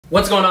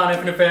What's going on,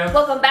 Infinite Fam?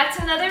 Welcome back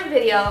to another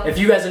video. If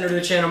you guys are new to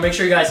the channel, make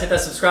sure you guys hit that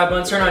subscribe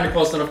button, turn on your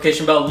post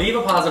notification bell, leave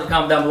a positive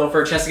comment down below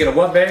for a chance to get a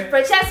what, babe? For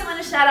a chance to win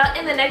a shout out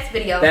in the next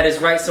video. That is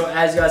right, so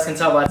as you guys can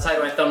tell by the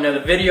title and thumbnail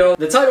of the video,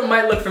 the title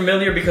might look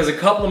familiar because a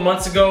couple of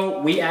months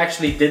ago, we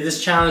actually did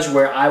this challenge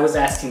where I was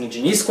asking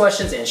Janice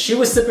questions and she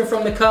was sipping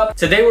from the cup.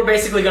 Today we're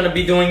basically going to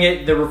be doing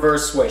it the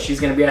reverse way. She's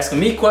going to be asking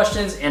me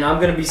questions and I'm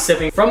going to be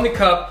sipping from the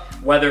cup,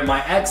 whether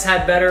my ex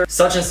had better,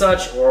 such and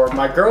such, or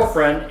my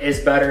girlfriend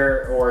is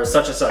better, or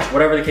such and such,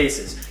 whatever the case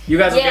is. You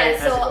guys will get it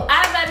as it goes. So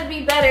I better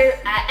be better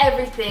at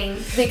everything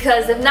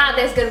because if not,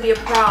 there's gonna be a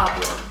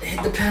problem.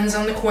 It depends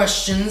on the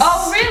questions.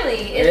 Oh,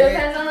 really? It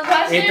depends on the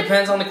question? It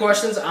depends on the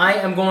questions. I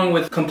am going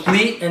with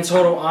complete and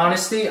total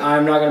honesty.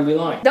 I'm not gonna be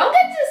lying. Don't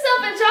get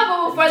yourself in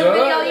trouble before the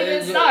video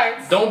even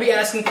starts. Don't be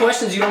asking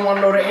questions you don't want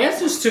to know the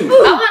answers to. I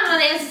want to know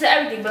the answers to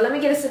everything, but let me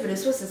get a sip of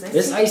this. What's this?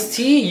 This iced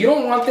tea? You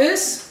don't want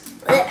this?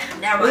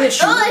 Never mind.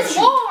 Oh, it's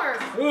warm.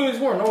 Oh, it's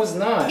warm. No, it's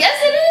not. Yes,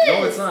 it is.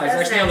 No, it's not. It's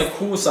actually on the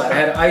cool side. I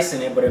had ice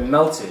in it, but it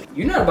melted.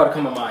 You're not about to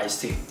come on my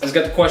iced tea. Let's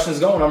get the questions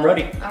going. I'm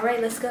ready. All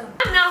right, let's go.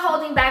 I'm not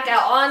holding back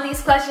out on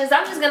these questions.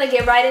 I'm just going to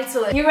get right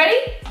into it. You ready?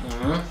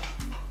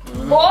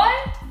 Boy?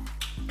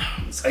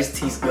 This iced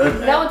tea's good,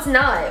 man. No, it's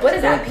not. What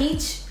is that,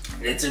 peach?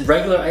 It's a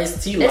regular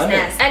iced tea. It's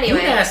nasty. Anyway.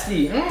 You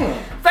nasty.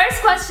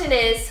 First question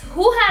is,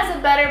 who has a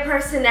better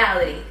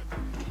personality?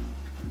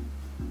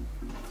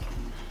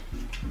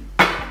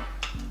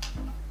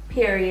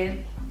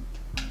 Period.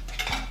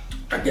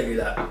 I'll give you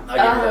that. I'll give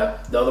you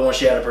that. The other one,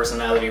 she had a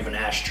personality of an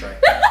ashtray.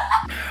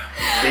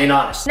 Being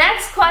honest.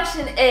 Next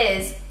question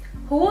is,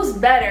 who's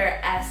better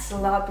at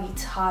sloppy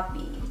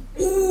toppy?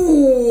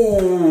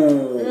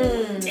 Ooh.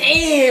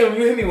 Damn,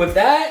 you hit me with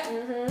that?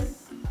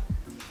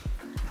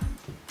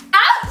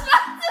 I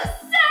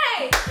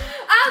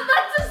was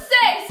about to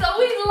say, so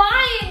we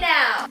lying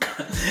now.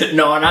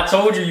 No, and I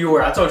told you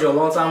were. I told you a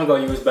long time ago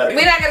you was better.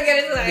 We're not gonna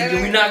get into that.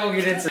 We're not gonna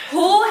get into it.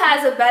 Who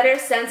has a better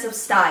sense of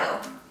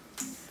style?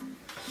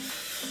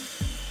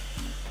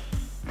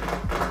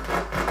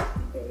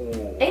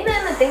 Ain't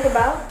nothing to think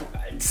about.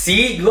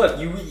 See, look,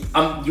 you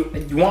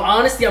want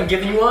honesty? I'm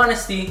giving you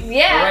honesty.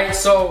 Yeah. All right,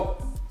 so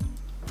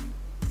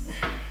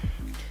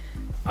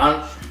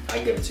I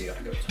give it to you. I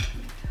give it to you.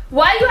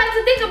 Why you have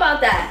to think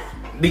about that?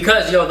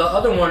 Because yo, the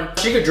other one,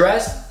 she could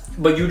dress,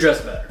 but you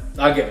dress better.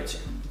 I'll give it to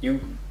you.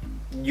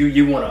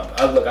 You went up.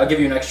 Look, I'll give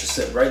you an extra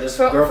sip, right? This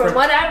girlfriend. From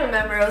what I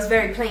remember, it was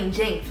very plain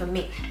Jane for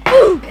me.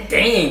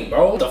 Dang,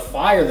 bro. The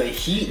fire, the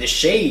heat, the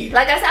shade.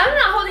 Like I said, I'm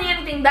not holding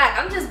anything back.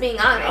 I'm just being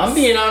honest. I'm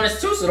being honest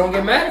too, so don't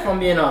get mad if I'm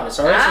being honest,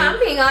 alright? I'm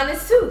being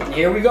honest too.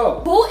 Here we go.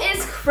 Who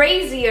is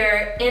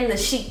crazier in the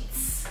sheets?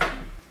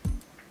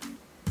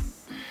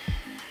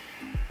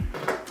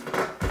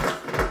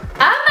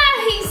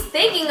 He's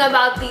thinking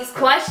about these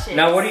questions.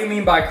 Now, what do you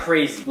mean by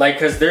crazy? Like,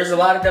 because there's a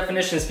lot of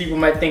definitions people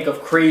might think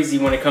of crazy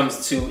when it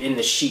comes to in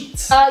the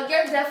sheets.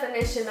 Your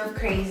definition of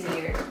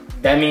crazier.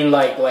 That mean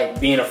like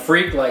being a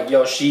freak? Like,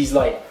 yo, she's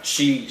like,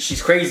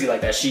 she's crazy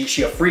like that.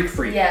 She a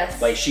freak.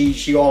 Yes. Like,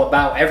 she all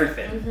about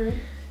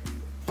everything.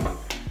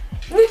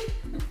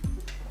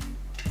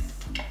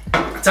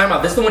 Talking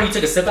about this, the one you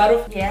took a sip out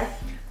of? Yeah.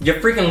 Your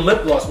freaking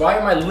lip gloss. Why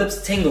are my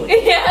lips tingling?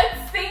 Yeah,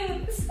 it stings.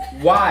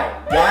 Why?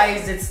 Why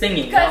is it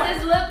stinging? Because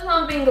it's lip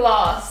plumping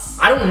gloss.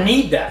 I don't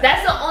need that.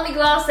 That's the only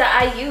gloss that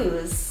I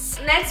use.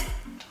 Next.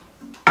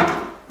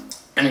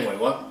 Anyway,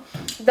 what?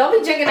 Don't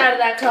be drinking out of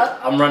that cup.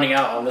 I'm running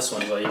out on this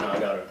one, so you know I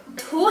got it.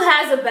 Who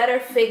has a better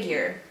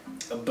figure?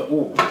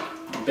 Ooh,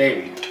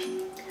 baby.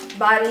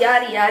 Body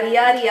yaddy yaddy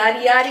yaddy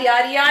yaddy yaddy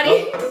yaddy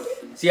yaddy. Nope.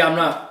 See, I'm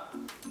not.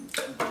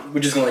 We're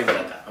just gonna leave it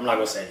at that. I'm not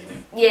gonna say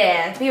anything.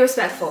 Yeah, be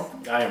respectful.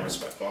 I am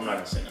respectful. I'm not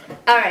gonna say nothing.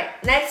 All right.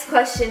 Next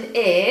question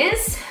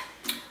is,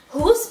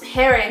 whose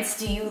parents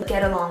do you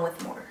get along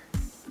with more?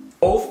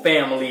 Both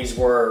families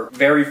were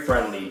very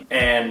friendly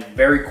and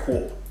very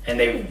cool, and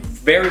they were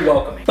very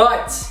welcoming.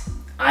 But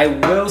I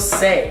will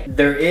say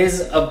there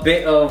is a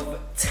bit of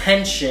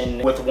tension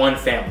with one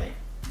family.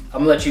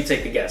 I'm gonna let you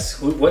take the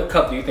guess. What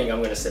cup do you think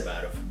I'm gonna sip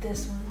out of?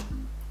 This one.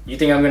 You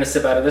think I'm gonna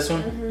sip out of this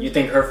one? You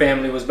think her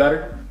family was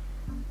better?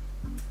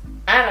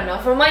 I don't know.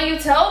 From what you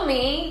told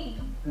me,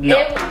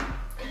 no.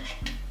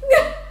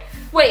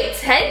 Wait,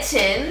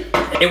 tension?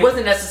 It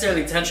wasn't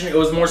necessarily tension. It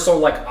was more so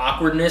like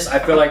awkwardness. I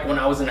feel like when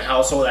I was in a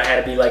household, I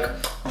had to be like,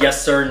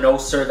 yes sir, no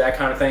sir, that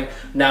kind of thing.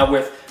 Now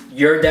with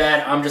your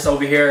dad, I'm just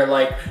over here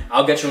like,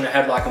 I'll get you in a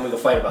headlock and we can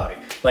fight about it.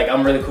 Like,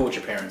 I'm really cool with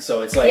your parents,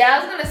 so it's like... Yeah,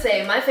 I was gonna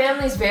say, my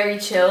family's very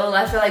chill.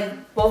 I feel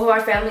like both of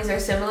our families are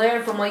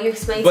similar from what you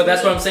explained to me. But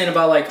that's what I'm saying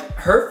about like,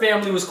 her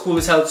family was cool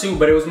as hell too,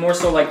 but it was more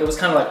so like, it was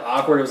kind of like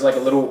awkward. It was like a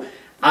little...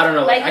 I don't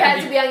know. Like you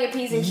had to be on your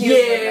P's and Q's. Yeah,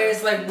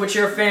 it's like with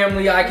your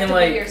family, I can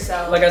like,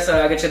 like I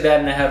said, I get your dad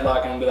in a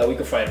headlock and be like, we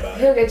can fight about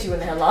it. He'll get you in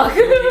the headlock.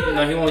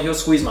 No, he'll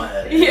squeeze my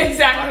head. Yeah,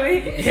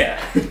 exactly.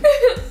 Yeah.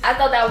 I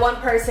thought that one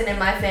person in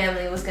my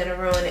family was gonna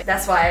ruin it.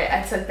 That's why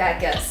I took that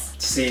guess.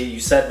 See,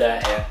 you said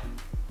that, yeah.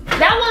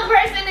 That one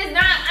person is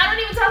not, I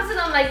don't even talk to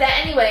them like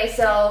that anyway,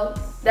 so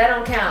that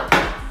don't count.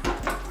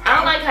 I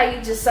don't like how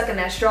you just sucking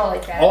that straw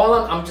like that. All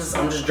I'm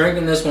just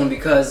drinking this one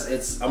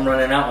because I'm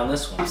running out on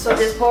this one. So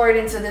just pour it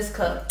into this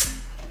cup.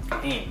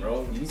 Damn,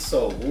 bro, you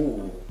so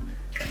ooh.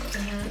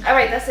 All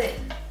right, that's it.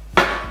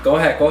 Go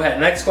ahead.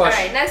 Next question.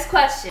 All right, next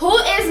question. Who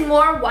is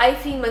more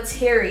wifey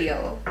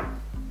material?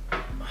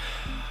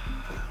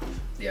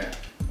 Yeah.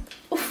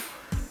 Oof.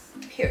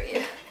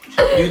 Period.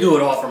 You do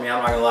it all for me.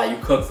 I'm not gonna lie. You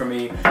cook for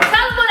me. Tell them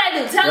what I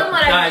do. Tell them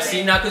what I do.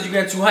 See, not because you're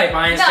getting too hype.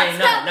 I ain't saying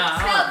nothing.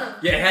 Tell them.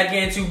 Your head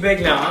getting too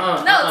big now.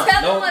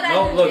 Tell them what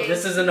I do. Look,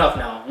 this is enough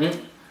now.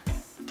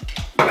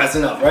 That's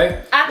enough,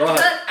 right? I cook,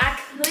 I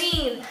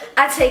clean,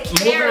 I take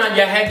care Moving on, of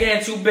your it. head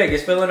getting too big.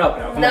 It's filling up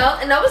now. Come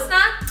on. No, it's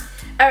not.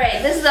 All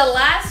right, this is the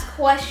last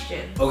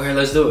question. Okay,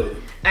 let's do it.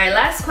 All right,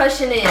 last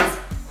question is,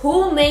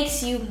 who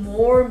makes you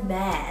more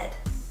mad?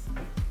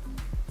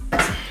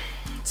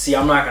 See,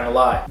 I'm not gonna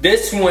lie.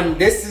 This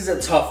is a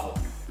tough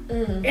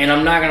one. And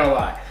I'm not gonna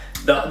lie.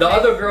 The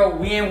other girl,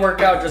 we ain't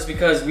work out just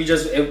because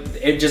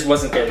it just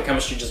wasn't there. The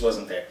chemistry just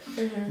wasn't there.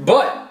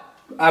 But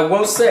I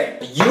will say,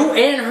 you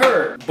and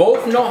her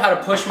both know how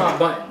to push my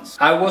buttons.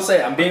 I will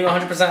say, I'm being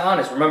 100%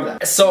 honest. Remember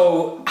that.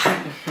 So,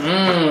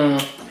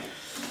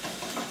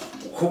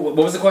 what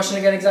was the question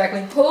again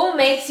exactly? Who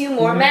makes you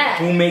more mad?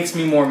 Who makes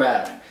me more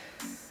mad?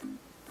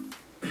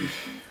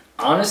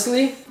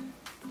 Honestly?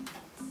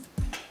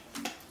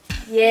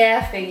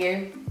 Yeah, I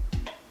figured.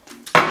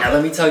 Now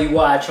let me tell you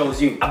why I chose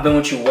you. I've been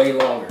with you way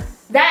longer.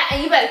 That,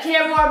 and you better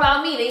care more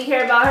about me than you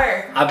care about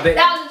her.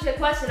 That wasn't your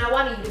question. I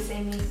wanted you to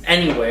say me.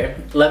 Anyway,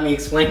 let me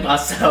explain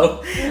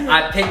myself.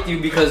 I picked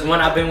you because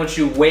one, I've been with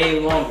you way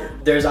longer.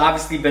 There's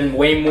obviously been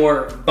way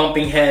more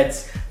bumping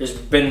heads. There's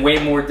been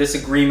way more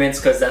disagreements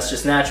because that's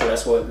just natural.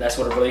 That's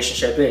what a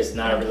relationship is.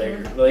 Not a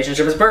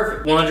relationship is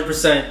perfect.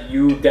 100%,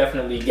 you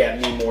definitely get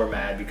me more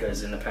mad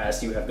because in the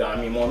past you have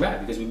gotten me more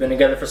mad because we've been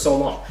together for so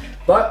long.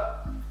 But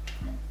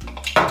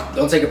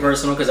don't take it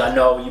personal because I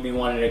know you be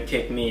wanting to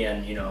kick me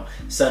and, you know,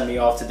 send me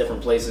off to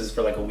different places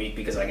for like a week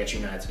because I get you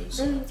mad too.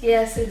 So.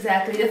 Yes,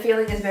 exactly. The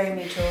feeling is very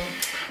mutual.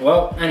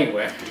 Well,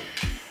 anyway.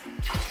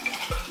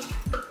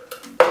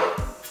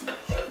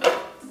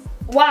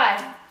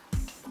 Why?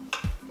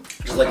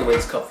 Just like the way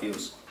this cup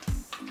feels.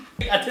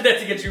 I did that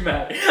to get you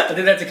mad.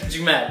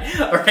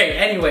 Alright,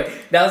 anyway,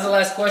 that was the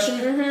last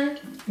question.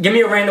 Give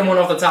me a random one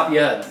off the top of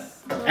your head.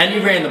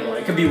 Any random one.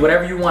 It could be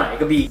whatever you want. It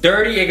could be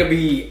dirty. It could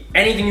be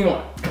anything you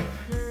want.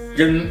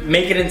 Just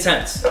make it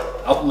intense.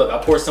 I'll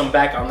pour some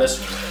back on this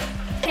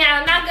one. Yeah,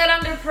 I'm not good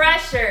under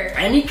pressure.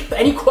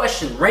 Any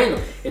question,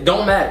 random. It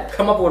don't matter.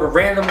 Come up with a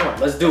random one.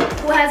 Let's do it.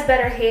 Who has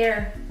better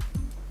hair?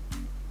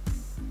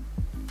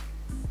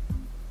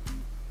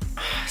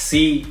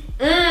 See?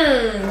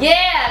 Yeah, go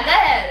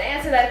ahead.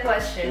 Answer that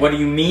question. What do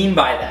you mean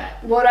by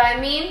that? What do I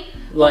mean?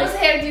 Like, whose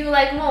hair do you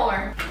like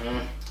more?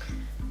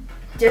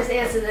 Just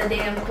answer the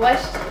damn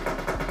question.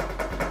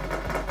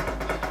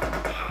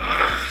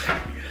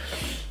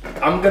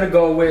 I'm gonna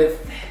go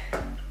with...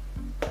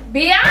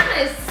 Be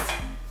honest.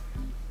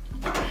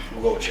 I'm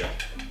gonna go with you.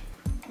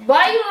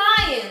 Why you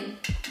lying?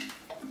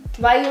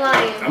 Why you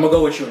lying? I'm gonna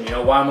go with you, and you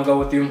know why I'm gonna go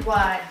with you?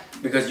 Why?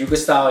 Because you could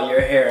style your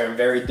hair in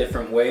very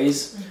different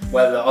ways.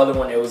 Whether the other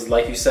one, it was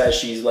like you said,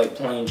 she's like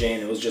plain Jane.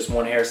 It was just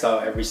one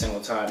hairstyle every single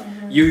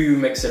time. You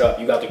mix it up.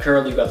 You got the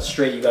curly, you got the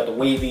straight, you got the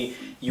wavy.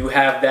 You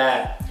have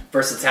that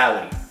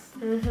versatility.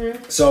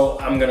 So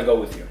I'm gonna go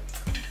with you.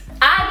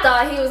 I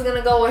thought he was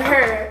gonna go with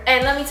her,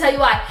 and let me tell you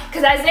why.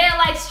 Cause Isaiah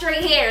likes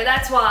straight hair.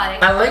 That's why.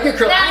 I like your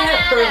curly. I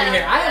have curly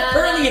hair. I have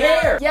curly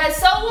hair. Yeah.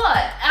 So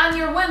what? On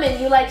your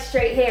women, you like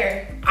straight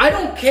hair. I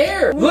don't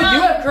care. Look,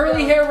 you have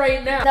curly hair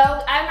right now.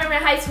 No, I remember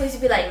in high school you'd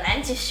be like,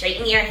 "Let's just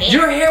straighten your hair."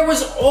 Your hair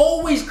was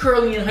always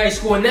curly in high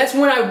school, and that's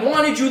when I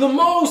wanted you the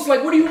most.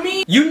 Like, what do you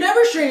mean? You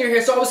never straighten your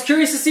hair, so I was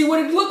curious to see what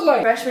it looked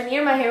like. Freshman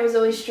year, my hair was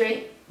always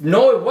straight.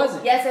 No, it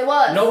wasn't. Yes, it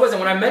was. No, it wasn't.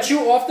 When I met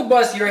you off the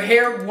bus, your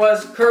hair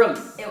was curly.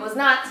 It was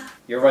not.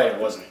 You're right, it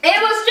wasn't.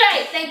 It was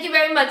straight. Thank you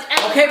very much.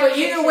 Okay, but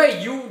either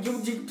way, you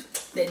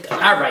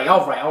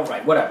all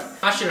right, whatever.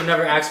 I should have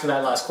never asked for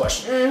that last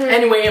question.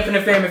 Anyway,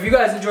 Infinite Fam, if you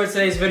guys enjoyed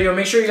today's video,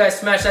 make sure you guys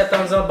smash that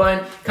thumbs up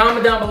button.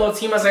 Comment down below,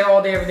 Team Isaiah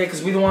all day, every day,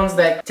 because we're the ones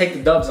that take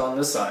the dubs on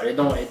this side. There's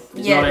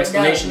no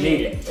explanation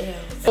needed.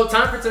 So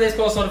time for today's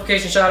post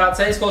notification shout out.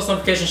 Today's post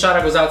notification shout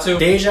out goes out to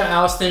Deja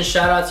Alston.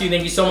 Shout out to you.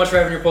 Thank you so much for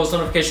having your post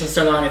notifications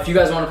turned on. If you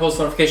guys want a post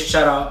notification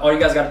shout out, all you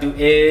guys got to do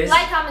is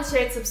like, comment,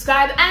 share, and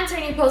subscribe, and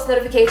turn your post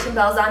notification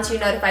bells on so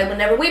you're notified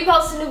whenever we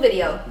post a new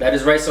video. That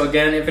is right. So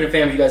again, Infinite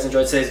Fam, if you guys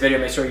enjoyed today's video,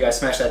 make sure you guys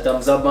smash that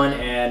thumbs up button,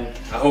 and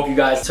I hope you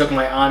guys took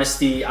my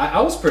honesty.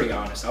 I was pretty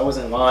honest. I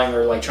wasn't lying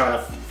or like trying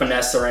to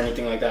finesse or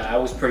anything like that. I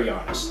was pretty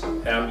honest.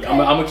 And I'm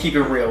gonna keep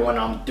it real when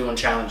I'm doing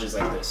challenges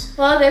like this.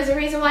 Well, there's a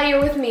reason why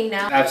you're with me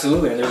now.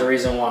 Absolutely, and there's a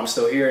reason why I'm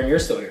still here and you're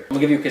still here. I'm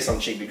gonna give you a kiss on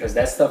the cheek because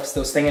that stuff's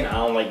still stinging. I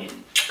don't like it.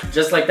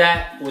 Just like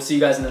that, we'll see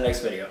you guys in the next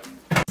video.